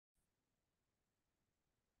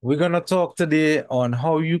We're going to talk today on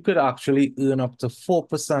how you could actually earn up to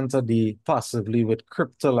 4% a day passively with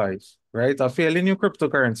Criptolife, right? A fairly new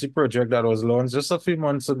cryptocurrency project that was launched just a few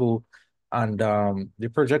months ago. And the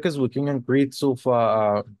project is working in great so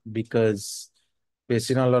far because we're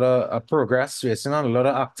seeing a lot of progress. We're seeing a lot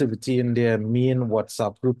of activity in their main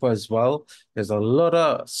WhatsApp group as well. There's a lot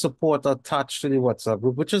of support attached to the WhatsApp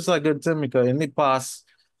group, which is a good thing because in the past,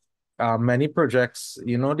 many projects,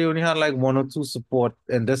 they only had like one or two support.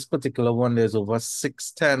 In this particular one, there's over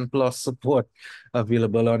 610 plus support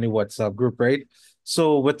available on the WhatsApp group, right?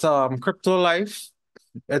 So with Crypto Life,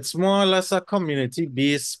 it's more or less a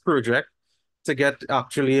community-based project to get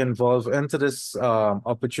actually involved into this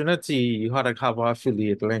opportunity. You had to have an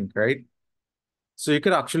affiliate link, right? So you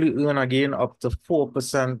could actually earn again up to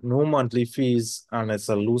 4%, no monthly fees, and it's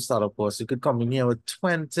a low startup cost. You could come in here with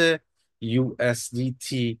 20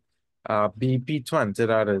 USDT, BP20,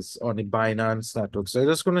 that is, on the Binance network. So I'm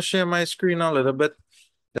just going to share my screen a little bit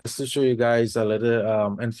just to show you guys a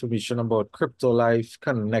little information about crypto life,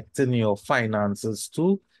 connecting your finances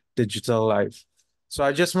to digital life. So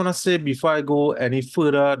I just want to say before I go any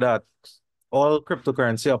further that all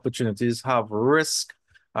cryptocurrency opportunities have risk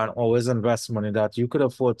and always invest money that you could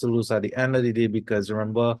afford to lose at the end of the day because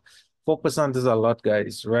remember, 4% is a lot,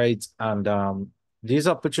 guys, right? And these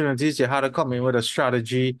opportunities, you had to come in with a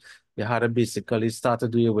strategy. You had to basically start to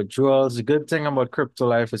do your withdrawals. The good thing about Crypto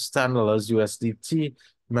Life is $10 USDT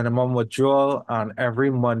minimum withdrawal, and every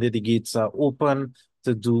Monday the gates are open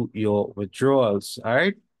to do your withdrawals. All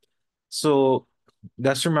right. So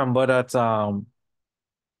just remember that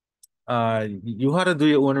you had to do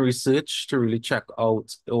your own research to really check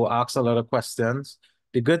out or ask a lot of questions.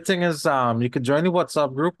 The good thing is you could join the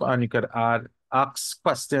WhatsApp group and you could ask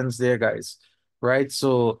questions there, guys. Right.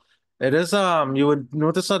 So it is you would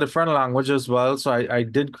notice a different language as well. So I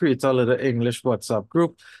did create a little English WhatsApp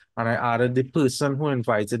group and I added the person who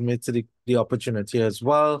invited me to the opportunity as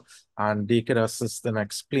well. And they could assist in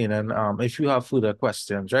explaining if you have further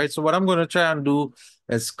questions, right? So what I'm going to try and do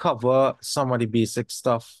is cover some of the basic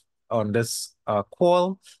stuff on this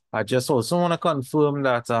call. I just also want to confirm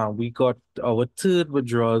that we got our third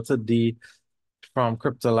withdrawal today from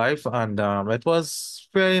Criptolife, and it was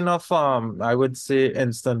fair enough. I would say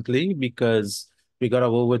instantly because we got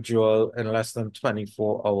our withdrawal in less than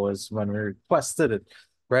 24 hours when we requested it.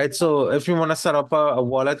 Right. So if you want to set up a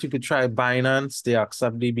wallet, you could try Binance. They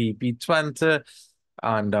accept the BP20.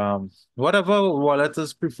 And whatever wallet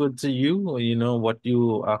is preferred to you, what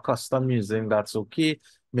you are custom using, that's okay.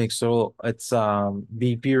 Make sure it's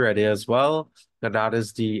BP ready as well. That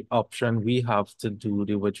is the option we have to do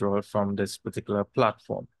the withdrawal from this particular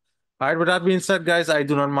platform. All right, with that being said, guys, I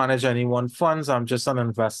do not manage any one funds. I'm just an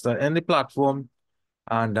investor in the platform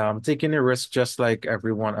and taking a risk just like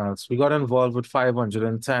everyone else. We got involved with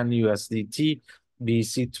 510 USDT,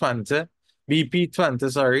 BC20,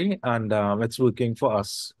 BP20, sorry, and it's working for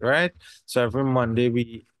us, right? So every Monday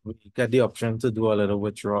we get the option to do a little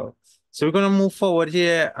withdrawal. So we're gonna move forward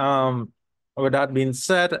here. With that being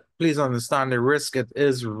said, please understand the risk. It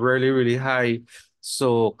is really, really high.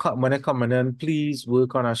 So when it coming in, please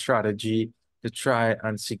work on a strategy to try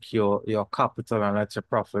and secure your capital and let your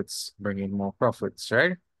profits bring in more profits,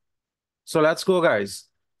 right? So let's go, guys.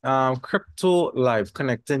 Crypto Life,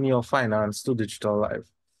 connecting your finance to digital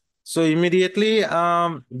life. So immediately,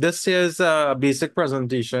 this is a basic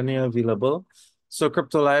presentation here available. So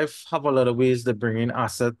Crypto Life have a lot of ways to bring in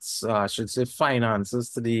assets, I should say finances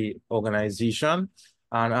to the organization.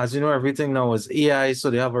 And as you know, everything now is AI, so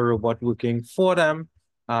they have a robot working for them.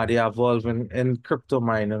 They are evolving in crypto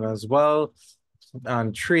mining as well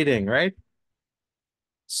and trading, right?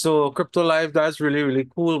 So Crypto Life, that's really, really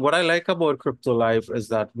cool. What I like about Crypto Life is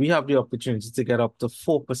that we have the opportunity to get up to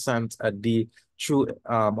 4% a day through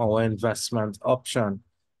our investment option.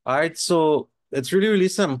 All right, so it's really, really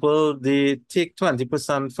simple. They take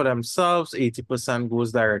 20% for themselves, 80%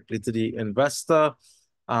 goes directly to the investor.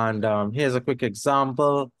 And here's a quick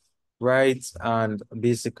example, right? And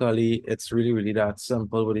basically, it's really, really that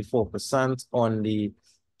simple with the 4% on the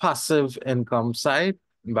passive income side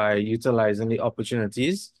by utilizing the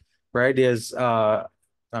opportunities, right?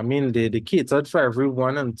 I mean, they catered for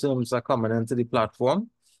everyone in terms of coming into the platform.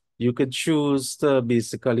 You could choose to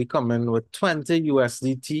basically come in with 20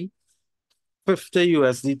 USDT, 50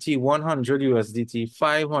 USDT, 100 USDT,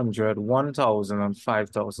 500, 1,000, and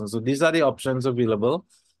 5,000. So these are the options available.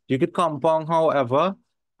 You could compound, however,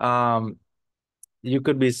 um, you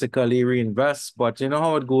could basically reinvest, but you know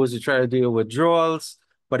how it goes. You try to do your withdrawals,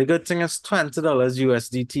 but the good thing is $20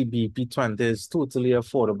 USDT BP20 is totally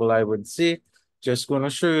affordable, I would say. Just going to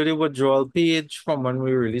show you the withdrawal page from when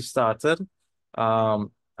we really started.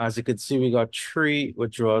 As you can see, we got 3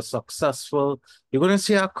 withdrawals successful. You're going to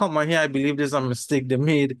see a comma here. I believe there's a mistake they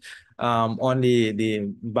made on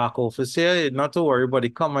the back office here. Not to worry about the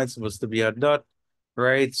comma. It's supposed to be a dot,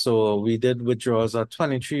 right? So we did withdrawals at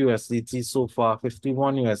 23 USDT so far,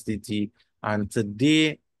 51 USDT. And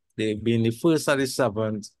today, they being the first of the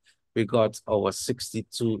 7th, we got our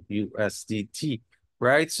 62 USDT,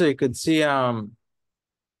 right? So you could see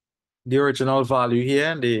the original value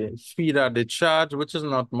here, the fee that they charge, which is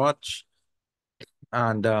not much.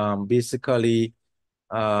 And basically,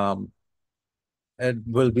 um, it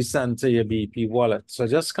will be sent to your BP wallet. So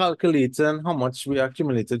just calculating how much we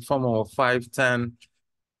accumulated from our 510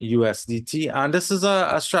 USDT. And this is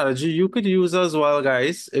a strategy you could use as well,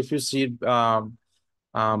 guys, if you see it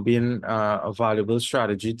being a valuable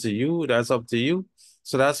strategy to you. That's up to you.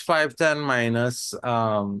 So that's 510 minus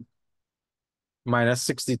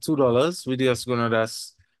 $62. We're just gonna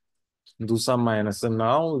just do some minusing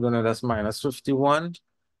now. We're gonna just minus 51,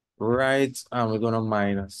 right? And we're gonna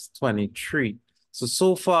minus 23.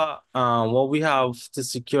 So far, what we have to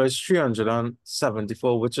secure is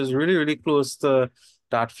 374, which is really, really close to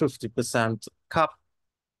that 50%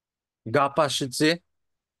 gap, I should say.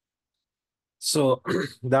 So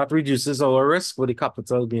that reduces our risk with the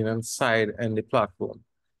capital being inside in the platform.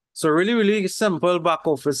 So really, really simple back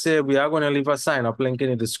office here. We are going to leave a sign up link in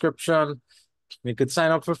the description. You could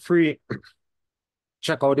sign up for free.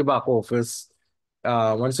 Check out the back office.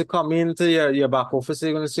 Once you come into your back office,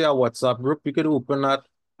 you're going to see a WhatsApp group. You could open that.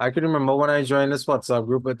 I can remember when I joined this WhatsApp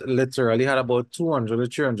group, it literally had about 200 or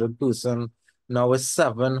 300 persons. Now it's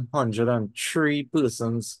 703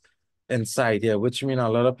 persons inside here, which means a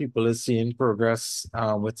lot of people are seeing progress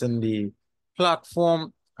within the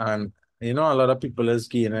platform. And, a lot of people is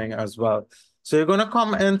gaining as well. So you're going to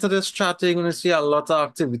come into this chat. You're going to see a lot of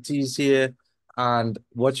activities here. And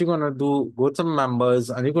what you're going to do, go to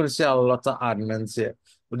members, and you're going to see a lot of admins here.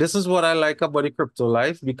 But this is what I like about the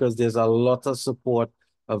Criptolife, because there's a lot of support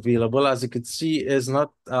available. As you can see, it's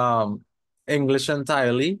not English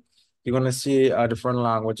entirely. You're going to see a different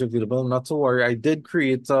language available. Not to worry, I did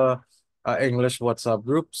create a English WhatsApp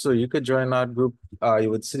group, so you could join that group.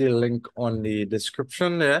 You would see the link on the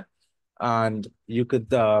description there. And you could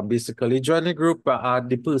basically join the group, add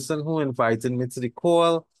the person who invited me to the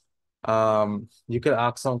call. You could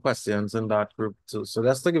ask some questions in that group too. So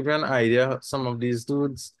that's to give you an idea. Some of these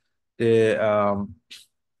dudes, they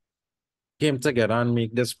came together and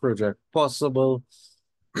make this project possible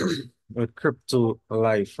with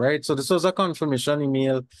Criptolife, right? So this was a confirmation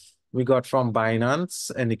email we got from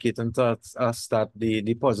Binance indicating to us that the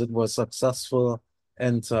deposit was successful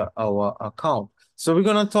into our account. So we're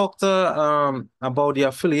gonna talk to about the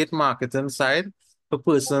affiliate marketing side for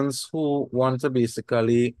persons who want to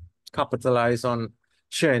basically capitalize on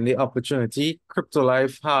sharing the opportunity.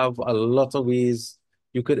 Criptolife have a lot of ways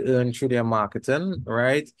you could earn through their marketing,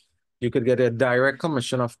 right? You could get a direct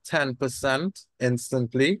commission of 10%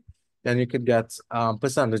 instantly. Then you could get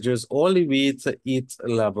percentages all the way to 8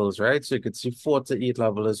 levels, right? So you could see 4 to 8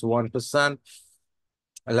 level is 1%.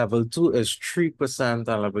 Level 2 is 3%,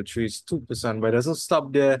 and level 3 is 2%. But it doesn't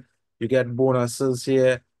stop there. You get bonuses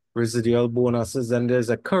here, residual bonuses. Then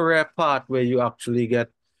there's a career part where you actually get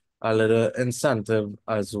a little incentive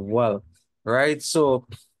as well, right? So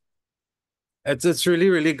it's really,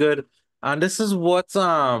 really good. And this is what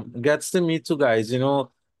gets to me too, guys.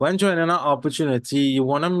 When joining an opportunity, you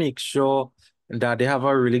want to make sure that they have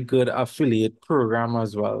a really good affiliate program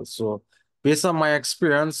as well. So based on my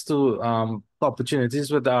experience to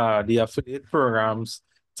opportunities with the affiliate programs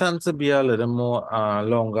tend to be a little more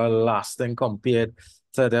longer lasting compared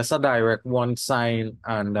to there's a direct one sign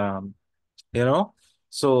and you know.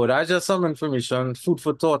 So that's just some information, food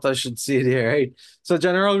for thought, I should say there, right? So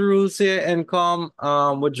general rules here, income,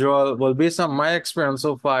 withdrawal. Well, based on my experience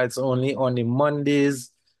so far, it's only on the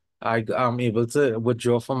Mondays I am able to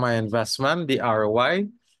withdraw from my investment, the ROI.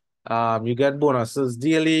 You get bonuses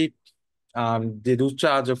daily. They do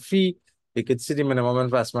charge a fee. You can see the minimum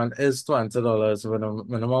investment is $20. The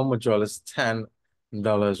minimum withdrawal is $10,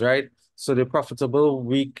 right? So the profitable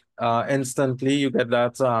week, instantly you get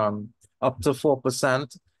that up to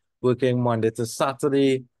 4% working Monday to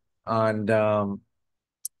Saturday. And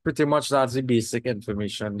pretty much that's the basic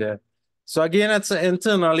information there. So again, it's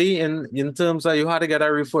internally in terms of you had to get a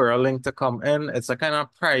referral link to come in. It's a kind of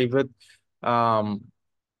private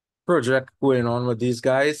project going on with these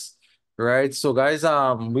guys, right? So guys,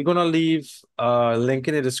 we're gonna leave a link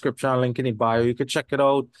in the description, link in the bio. You can check it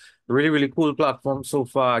out. Really, really cool platform so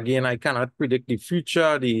far. Again, I cannot predict the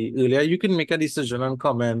future. The earlier you can make a decision and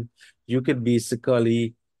come in, you could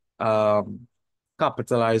basically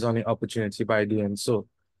capitalize on the opportunity by doing so.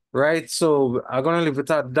 right? So I'm gonna leave it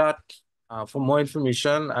at that. For more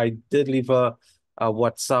information, I did leave a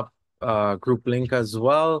WhatsApp group link as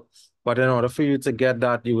well. But in order for you to get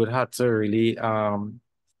that, you would have to really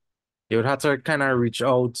you would have to kind of reach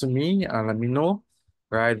out to me and let me know,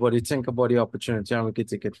 right, what you think about the opportunity, and we could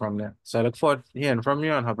take it from there. So I look forward to hearing from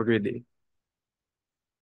you and have a great day.